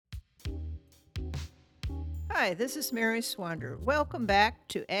Hi, this is Mary Swander. Welcome back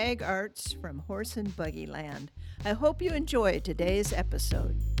to Ag Arts from Horse and Buggy Land. I hope you enjoy today's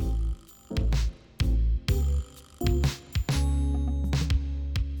episode.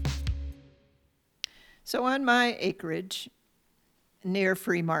 So, on my acreage near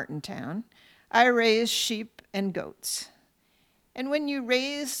Free Martintown, I raise sheep and goats. And when you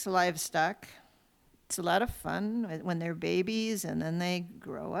raise livestock, it's a lot of fun when they're babies and then they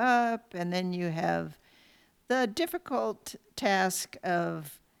grow up, and then you have the difficult task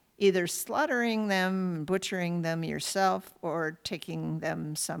of either slaughtering them, butchering them yourself, or taking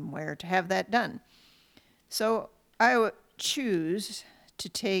them somewhere to have that done. So I would choose to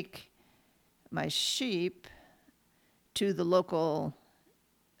take my sheep to the local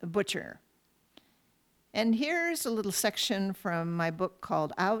butcher. And here's a little section from my book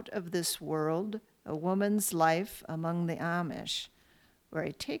called Out of This World, A Woman's Life Among the Amish, where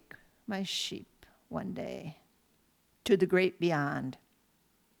I take my sheep one day to the great beyond.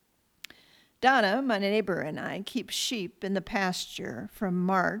 Donna, my neighbor, and I keep sheep in the pasture from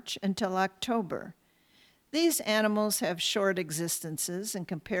March until October. These animals have short existences in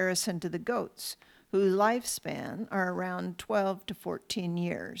comparison to the goats, whose lifespan are around 12 to 14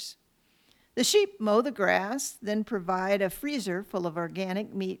 years. The sheep mow the grass, then provide a freezer full of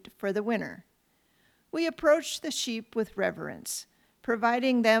organic meat for the winter. We approach the sheep with reverence,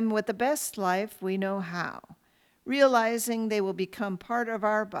 providing them with the best life we know how, realizing they will become part of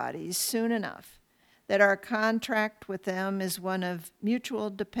our bodies soon enough, that our contract with them is one of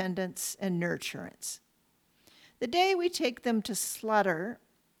mutual dependence and nurturance. The day we take them to slaughter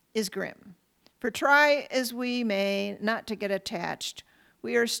is grim, for try as we may not to get attached,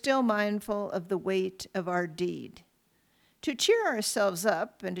 we are still mindful of the weight of our deed. To cheer ourselves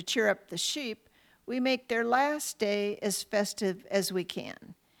up and to cheer up the sheep, we make their last day as festive as we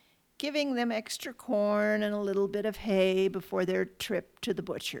can, giving them extra corn and a little bit of hay before their trip to the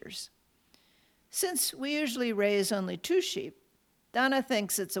butcher's. Since we usually raise only 2 sheep, Donna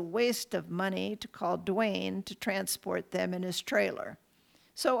thinks it's a waste of money to call Dwayne to transport them in his trailer,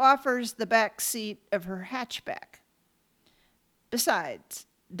 so offers the back seat of her hatchback. Besides,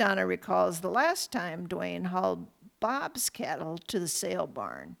 Donna recalls the last time Dwayne hauled Bob's cattle to the sale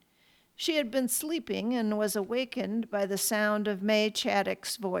barn. She had been sleeping and was awakened by the sound of May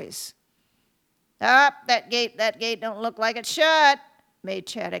Chaddock's voice. "Up, that gate don't look like it's shut," May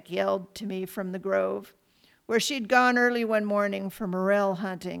Chaddock yelled to me from the grove, where she'd gone early one morning for morel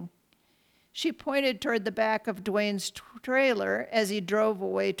hunting. She pointed toward the back of Dwayne's trailer as he drove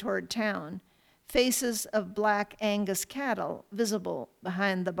away toward town, faces of black Angus cattle visible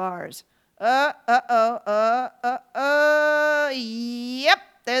behind the bars. Yep,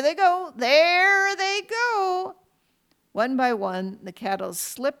 there they go. One by one, the cattle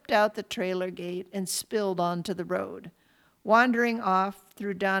slipped out the trailer gate and spilled onto the road, wandering off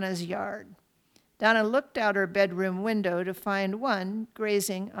through Donna's yard. Donna looked out her bedroom window to find one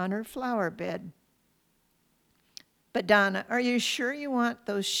grazing on her flower bed. "But Donna, are you sure you want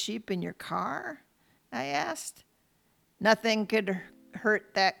those sheep in your car?" I asked. "Nothing could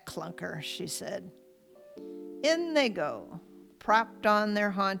hurt that clunker," she said. In they go, propped on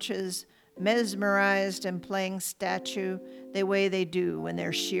their haunches, mesmerized and playing statue the way they do when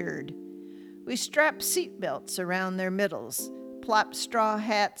they're sheared. We strap seat belts around their middles, plopped straw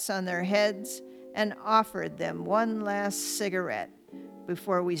hats on their heads, and offered them one last cigarette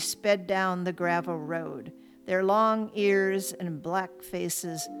before we sped down the gravel road, their long ears and black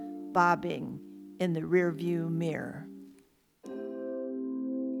faces bobbing in the rearview mirror.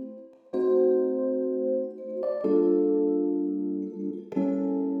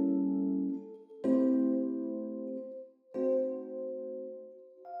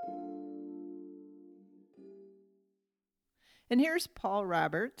 And here's Paul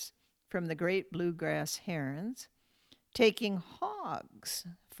Roberts from the Great Bluegrass Herons taking hogs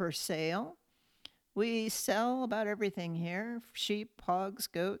for sale. We sell about everything here: sheep, hogs,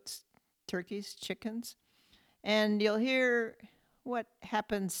 goats, turkeys, chickens. And you'll hear what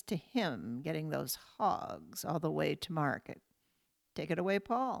happens to him getting those hogs all the way to market. Take it away,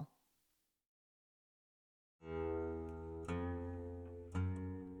 Paul.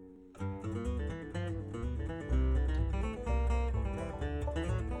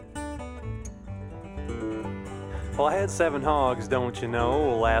 Well, I had 7 hogs, don't you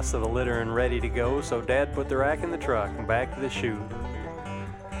know, last of the litter and ready to go, so Dad put the rack in the truck and back to the chute.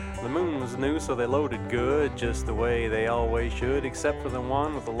 The moon was new, so they loaded good, just the way they always should, except for the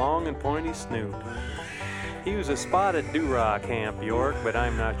one with the long and pointy snoot. He was a spotted Duroc Hamp York, but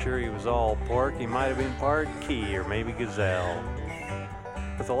I'm not sure he was all pork. He might have been part key or maybe gazelle.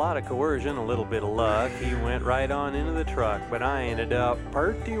 With a lot of coercion, a little bit of luck, he went right on into the truck, but I ended up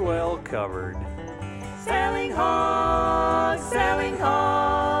pretty well covered. Selling hogs,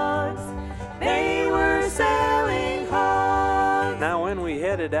 they were selling hogs. Now when we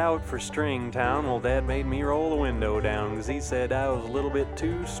headed out for Stringtown, well, Dad made me roll the window down because he said I was a little bit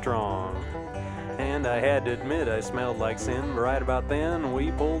too strong. And I had to admit I smelled like sin, but right about then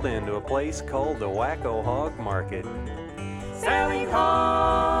we pulled into a place called the Wacko Hog Market. Selling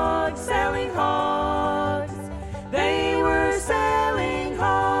hogs, they were selling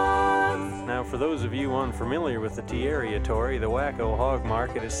hogs. Now for those of you unfamiliar with the Territory, the Wacko Hog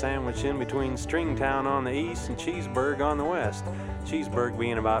Market is sandwiched in between Stringtown on the east and Cheeseburg on the west. Cheeseburg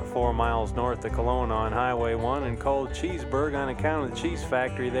being about 4 miles north of Kelowna on Highway 1 and called Cheeseburg on account of the cheese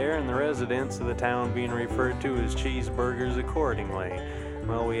factory there and the residents of the town being referred to as cheeseburgers accordingly.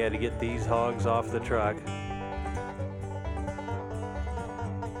 Well, we had to get these hogs off the truck.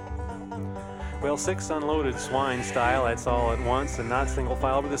 Well, 6 unloaded swine style, that's all at once, and not single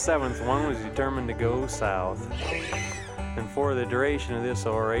file, but the 7th one was determined to go south. And for the duration of this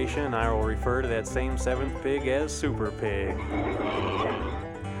oration, I will refer to that same 7th pig as Super Pig.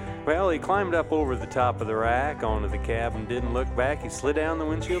 Well, he climbed up over the top of the rack, onto the cab, and didn't look back. He slid down the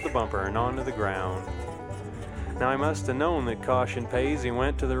windshield of the bumper and onto the ground. Now, he must have known that caution pays. He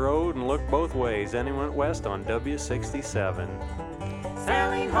went to the road and looked both ways. Then he went west on W67.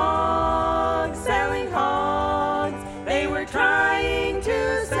 Selling hogs, they were trying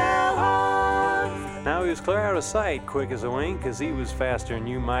to sell hogs. Now he was clear out of sight, quick as a wink, 'cause he was faster than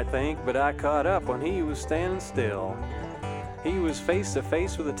you might think, but I caught up when he was standing still. He was face to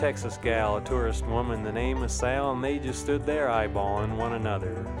face with a Texas gal, a tourist woman, the name of Sal, and they just stood there eyeballing one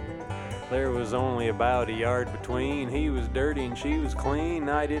another. There was only about a yard between. He was dirty and she was clean.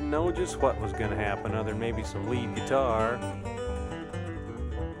 I didn't know just what was gonna happen, other than maybe some lead guitar.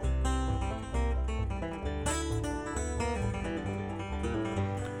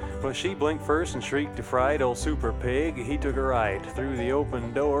 Well, she blinked first and shrieked to fright old Super Pig. He took her right through the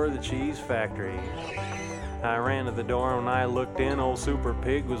open door of the cheese factory. I ran to the door and when I looked in, old Super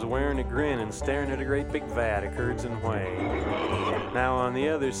Pig was wearing a grin and staring at a great big vat of curds and whey. Now on the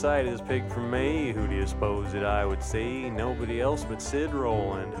other side of this pig from me, who do you suppose that I would see? Nobody else but Sid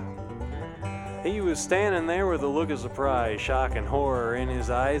Rowland. He was standing there with a look of surprise, shock, and horror in his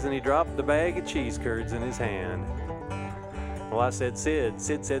eyes, and he dropped the bag of cheese curds in his hand. Well, I said, Sid.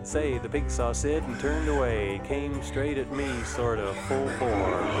 Sid said, say. The pig saw Sid and turned away. Came straight at me, sort of full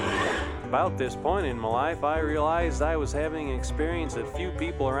bore. About this point in my life, I realized I was having an experience that few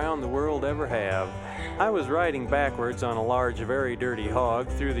people around the world ever have. I was riding backwards on a large, very dirty hog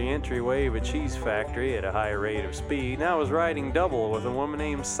through the entryway of a cheese factory at a high rate of speed, and I was riding double with a woman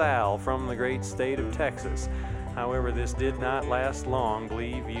named Sal from the great state of Texas. However, this did not last long,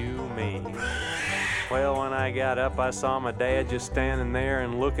 believe you me. Well, when I got up, I saw my dad just standing there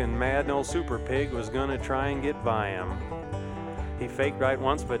and looking mad, and old Super Pig was gonna try and get by him. He faked right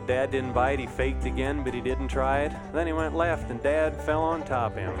once, but Dad didn't bite. He faked again, but he didn't try it. Then he went left, and Dad fell on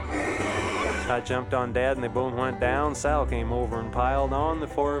top of him. I jumped on Dad, and they both went down. Sal came over and piled on. The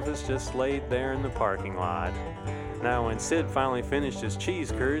 4 of us just laid there in the parking lot. Now, when Sid finally finished his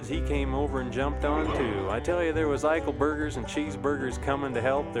cheese curds, he came over and jumped on too. I tell you, there was Eichelburgers and cheeseburgers coming to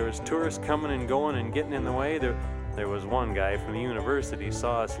help. There was tourists coming and going and getting in the way. There was one guy from the university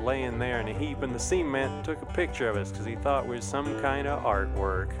saw us laying there in a heap in the cement and took a picture of us because he thought we was some kind of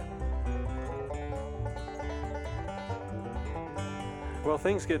artwork. Well,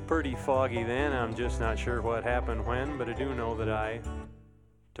 things get pretty foggy then. I'm just not sure what happened when, but I do know that I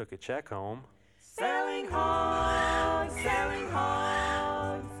took a check home. Selling hogs,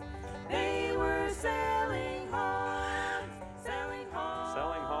 they were selling hogs, selling hogs,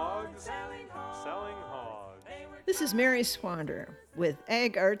 Selling hogs? selling hogs. Selling hogs. This is Mary Swander with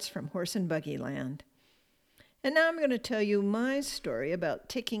Ag Arts from Horse and Buggy Land. And now I'm going to tell you my story about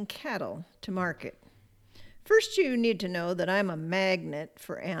taking cattle to market. First, you need to know that I'm a magnet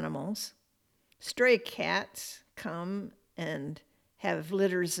for animals. Stray cats come and have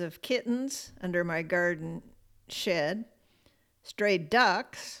litters of kittens under my garden shed. Stray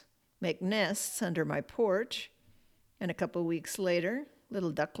ducks make nests under my porch. And a couple weeks later,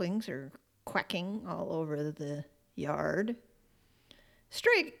 little ducklings are quacking all over the yard.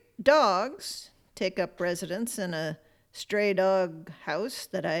 Stray dogs take up residence in a stray dog house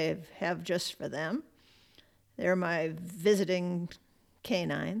that I have just for them. They're my visiting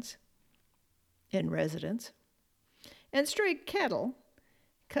canines in residence. And stray cattle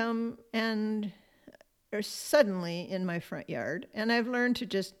come and are suddenly in my front yard, and I've learned to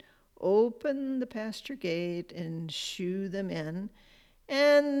just open the pasture gate and shoo them in,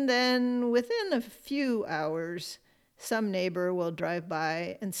 And then within a few hours, some neighbor will drive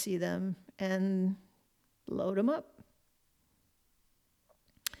by and see them and load them up.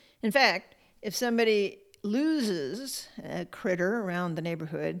 In fact, if somebody loses a critter around the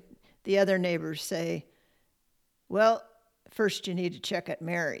neighborhood, the other neighbors say, well, first you need to check at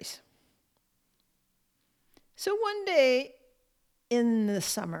Mary's. So one day in the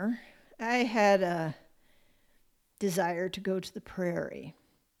summer, I had a desire to go to the prairie.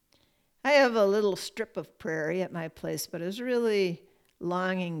 I have a little strip of prairie at my place, but I was really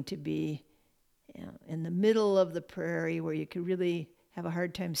longing to be in the middle of the prairie where you could really have a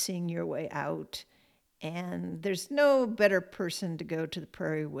hard time seeing your way out. And there's no better person to go to the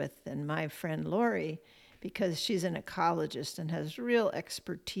prairie with than my friend Lori, because she's an ecologist and has real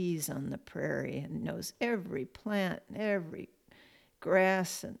expertise on the prairie and knows every plant, every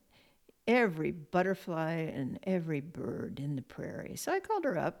grass, and every butterfly and every bird in the prairie. So I called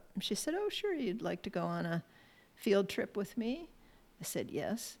her up and she said, oh, sure, you'd like to go on a field trip with me? I said,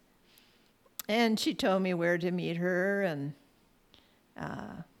 yes. And she told me where to meet her, and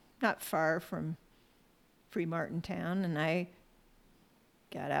not far from Free Martintown, and I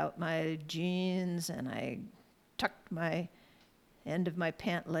got out my jeans and I tucked my end of my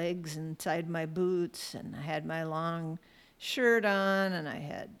pant legs inside my boots, and I had my long shirt on, and I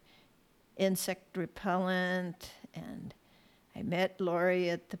had insect repellent, and I met Lori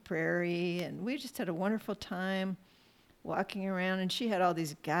at the prairie, and we just had a wonderful time walking around, and she had all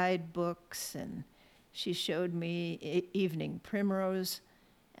these guidebooks, and she showed me evening primrose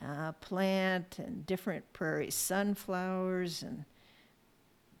plant and different prairie sunflowers and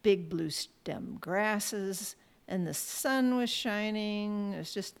big blue stem grasses, and the sun was shining. It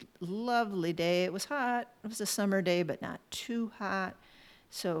was just a lovely day. It was hot. It was a summer day, but not too hot.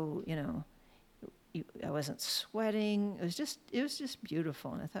 So, I wasn't sweating. It was just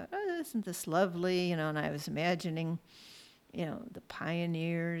beautiful. And I thought, oh, isn't this lovely? And I was imagining, the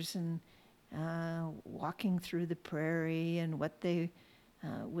pioneers and walking through the prairie and what they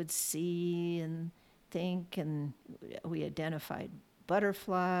would see and think. And we identified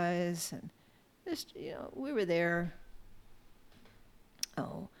butterflies, and just, we were there,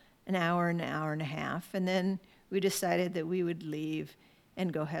 an hour and a half. And then we decided that we would leave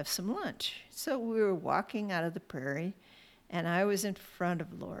and go have some lunch. So we were walking out of the prairie, and I was in front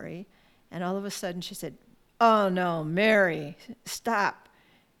of Lori, and all of a sudden she said, oh no, Mary, stop.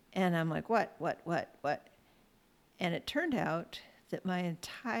 And I'm like, what? And it turned out that my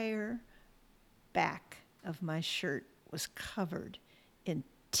entire back of my shirt was covered in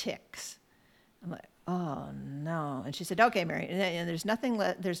ticks. I'm like, oh no. And she said, okay, Mary, and there's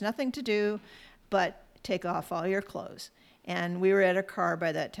nothing to do but take off all your clothes. And we were at a car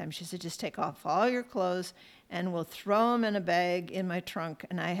by that time. She said, just take off all your clothes and we'll throw them in a bag in my trunk.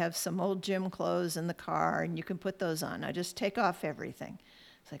 And I have some old gym clothes in the car and you can put those on. I just take off everything.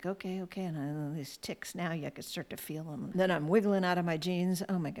 It's like, okay. And these ticks now, I could start to feel them. Then I'm wiggling out of my jeans.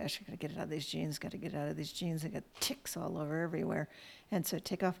 Oh my gosh, I gotta get out of these jeans. I got ticks all over everywhere. And so I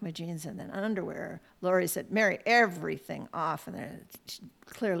take off my jeans and then underwear. Lori said, Mary, everything off. And there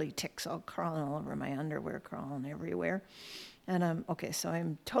clearly ticks all crawling all over my underwear, crawling everywhere. And so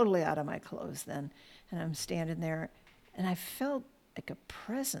I'm totally out of my clothes then. And I'm standing there and I felt like a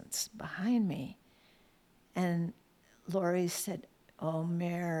presence behind me. And Lori said, oh,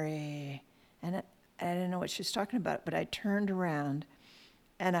 Mary. And I didn't know what she was talking about, but I turned around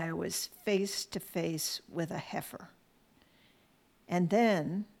and I was face to face with a heifer. And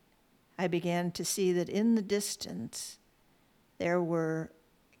then I began to see that in the distance there were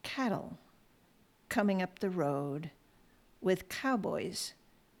cattle coming up the road with cowboys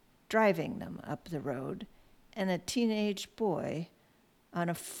driving them up the road, and a teenage boy on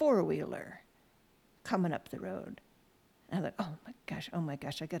a four-wheeler coming up the road. And I thought, oh my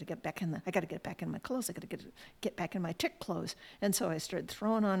gosh, I got to get back in my clothes. I got to get back in my tick clothes. And so I started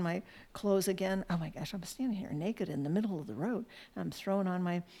throwing on my clothes again. Oh my gosh, I'm standing here naked in the middle of the road. I'm throwing on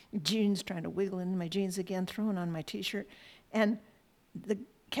my jeans, trying to wiggle in my jeans again, throwing on my T-shirt. And the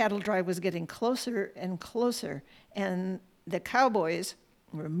cattle drive was getting closer and closer. And the cowboys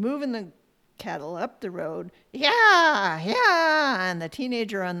were moving the cattle up the road. Yeah. And the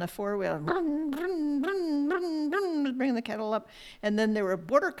teenager on the four-wheel, bringing the cattle up. And then there were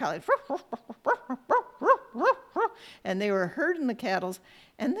border collies, and they were herding the cattle.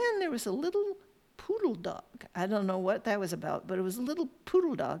 And then there was a little poodle dog. I don't know what that was about, but it was a little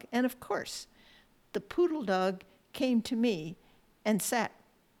poodle dog. And of course, the poodle dog came to me and sat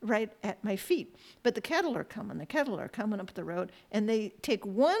right at my feet. But the cattle are coming up the road, and they take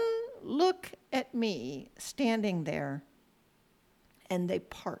one look at me standing there, and they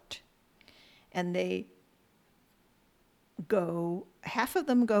part. And half of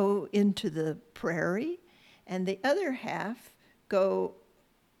them go into the prairie, and the other half go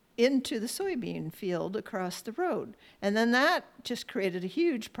into the soybean field across the road. And then that just created a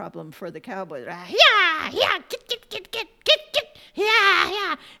huge problem for the cowboys. Yeah, get,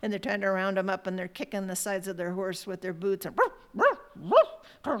 yeah. And they're trying to round them up, and they're kicking the sides of their horse with their boots.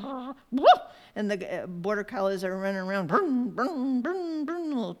 And the border collies are running around,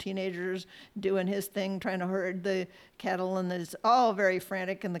 little teenagers doing his thing, trying to herd the cattle, and it's all very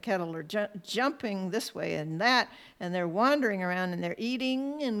frantic, and the cattle are jumping this way and that, and they're wandering around, and they're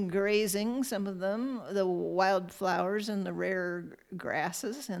eating and grazing, some of them, the wildflowers and the rare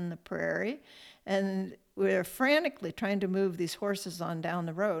grasses in the prairie. And we're frantically trying to move these horses on down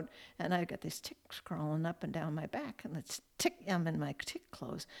the road, and I've got these ticks crawling up and down my back, and I'm in my tick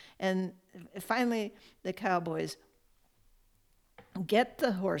clothes. And finally, the cowboys get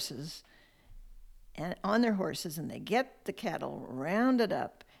the horses and on their horses, and they get the cattle rounded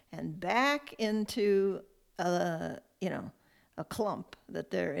up and back into a clump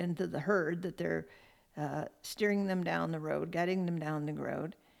that they're into the herd that they're steering them down the road, guiding them down the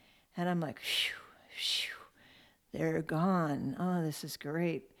road. And I'm like, phew, they're gone. Oh, this is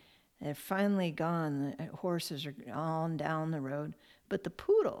great. They're finally gone. The horses are on down the road. But the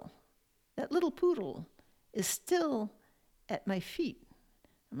poodle, that little poodle, is still at my feet.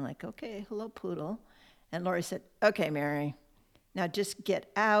 I'm like, okay, hello, poodle. And Lori said, okay, Mary, now just get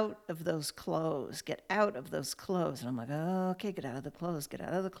out of those clothes. Get out of those clothes. And I'm like, oh, okay, get out of the clothes. Get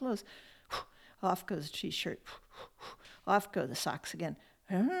out of the clothes. Off goes the t-shirt. Off go the socks again.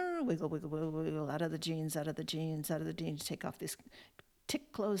 Wiggle, wiggle, wiggle, wiggle, out of the jeans, take off these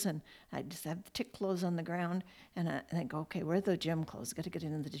tick clothes, and I just have the tick clothes on the ground, and I go, okay, where are the gym clothes? Got to get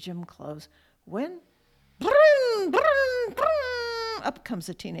into the gym clothes. When, up comes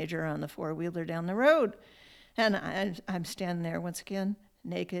a teenager on the four-wheeler down the road, and I'm standing there once again,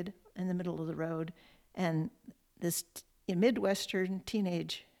 naked, in the middle of the road, and this Midwestern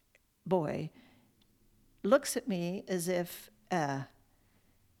teenage boy looks at me as if,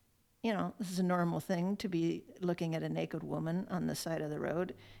 this is a normal thing to be looking at a naked woman on the side of the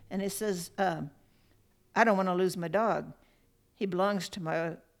road. And he says, I don't want to lose my dog. He belongs to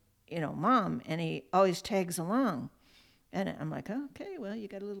my, mom, and he always tags along. And I'm like, okay, well, you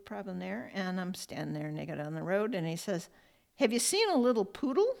got a little problem there. And I'm standing there naked on the road, and he says, have you seen a little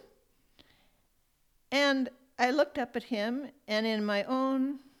poodle? And I looked up at him, and in my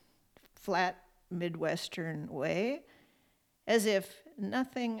own flat Midwestern way, as if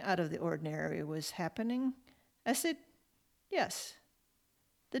nothing out of the ordinary was happening, I said, yes,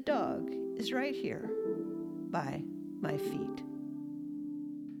 the dog is right here by my feet.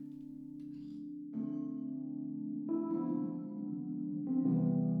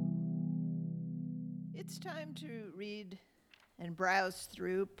 It's time to read and browse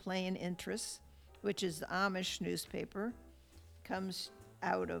through Plain Interests, which is the Amish newspaper. Comes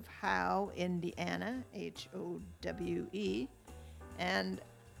out of Howe, Indiana, Howe, and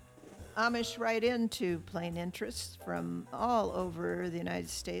Amish write into Plain Interests from all over the United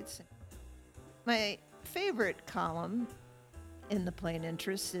States. My favorite column in the Plain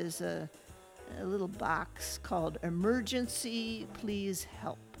Interests is a little box called Emergency Please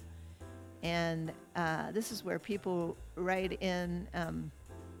Help. And this is where people write in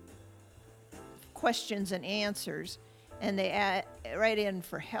questions and answers, and they write in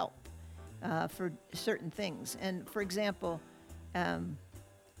for help for certain things. And for example,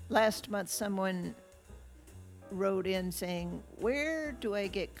 last month someone wrote in saying, where do I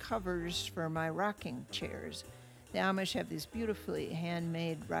get covers for my rocking chairs? The Amish have these beautifully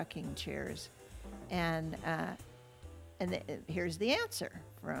handmade rocking chairs. And here's the answer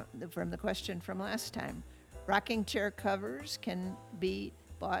from the question from last time. Rocking chair covers can be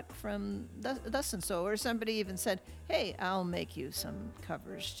bought from thus and so, or somebody even said, hey, I'll make you some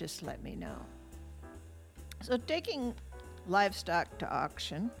covers, just let me know. So taking livestock to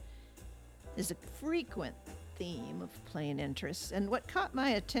auction is a frequent theme of Plain Interests, and what caught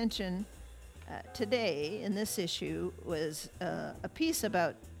my attention today in this issue was a piece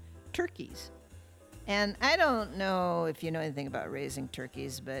about turkeys. And I don't know if you know anything about raising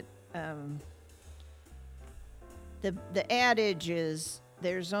turkeys, but the adage is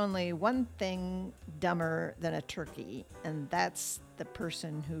there's only one thing dumber than a turkey, and that's the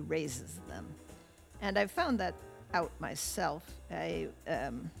person who raises them. And I found that out myself. As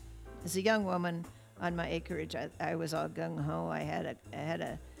a young woman on my acreage, I was all gung-ho. I had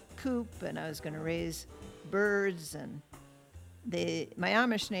a coop, and I was going to raise birds, and my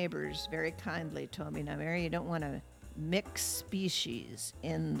Amish neighbors very kindly told me, now, Mary, you don't want to mix species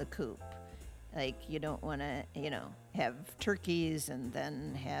in the coop. Like you don't want to, have turkeys and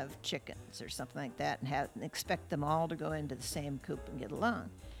then have chickens or something like that and expect them all to go into the same coop and get along.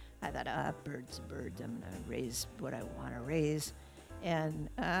 I thought, birds are birds. I'm going to raise what I want to raise. And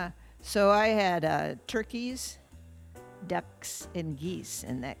so I had turkeys, ducks, and geese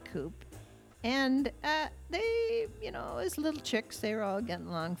in that coop. And they, as little chicks, they were all getting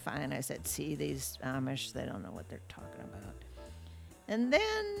along fine. I said, see, these Amish, they don't know what they're talking about. And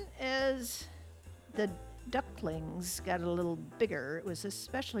then as the ducklings got a little bigger, it was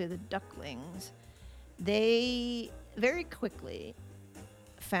especially the ducklings, they very quickly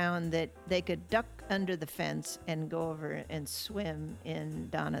found that they could duck under the fence and go over and swim in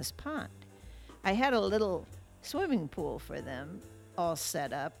Donna's pond. I had a little swimming pool for them all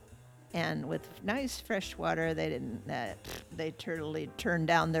set up, and with nice fresh water. They didn't, they turned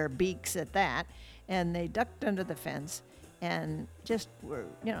down their beaks at that, and they ducked under the fence and just were,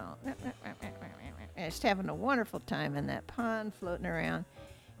 just having a wonderful time in that pond, floating around.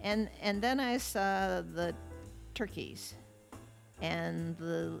 And then I saw the turkeys, and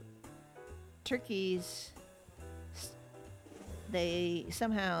the turkeys, they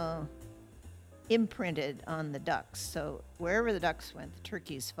somehow imprinted on the ducks. So wherever the ducks went, the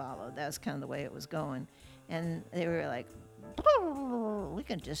turkeys followed. That was kind of the way it was going. And they were like, we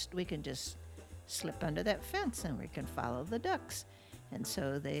can just slip under that fence and we can follow the ducks. And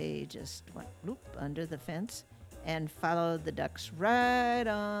so they just went loop under the fence and followed the ducks right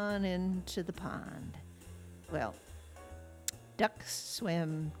on into the pond. Well, ducks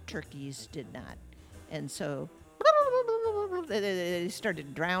swim, turkeys did not. And so they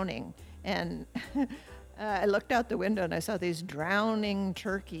started drowning. And I looked out the window and I saw these drowning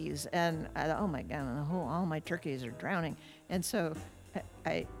turkeys. And I thought, oh my God, all my turkeys are drowning. And so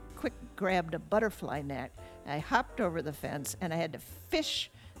I quick grabbed a butterfly net. I hopped over the fence and I had to fish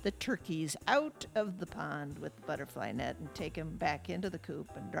the turkeys out of the pond with the butterfly net and take them back into the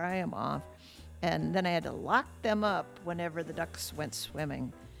coop and dry them off. And then I had to lock them up whenever the ducks went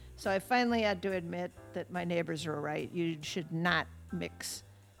swimming. So I finally had to admit that my neighbors were right. You should not mix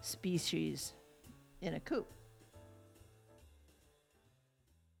species in a coop.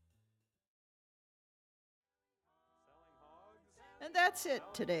 And that's it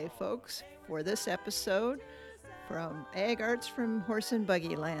today, folks, for this episode from Ag Arts from Horse and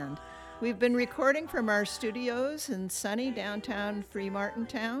Buggy Land. We've been recording from our studios in sunny downtown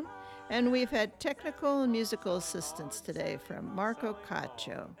Freemartintown, and we've had technical and musical assistance today from Marco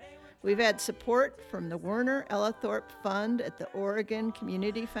Caccio. We've had support from the Werner Ellithorpe Fund at the Oregon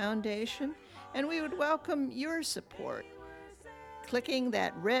Community Foundation, and we would welcome your support. Clicking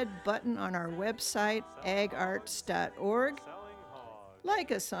that red button on our website, agarts.org.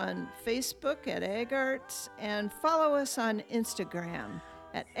 Like us on Facebook at AgArts, and follow us on Instagram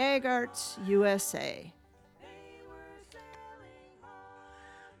at AgArtsUSA.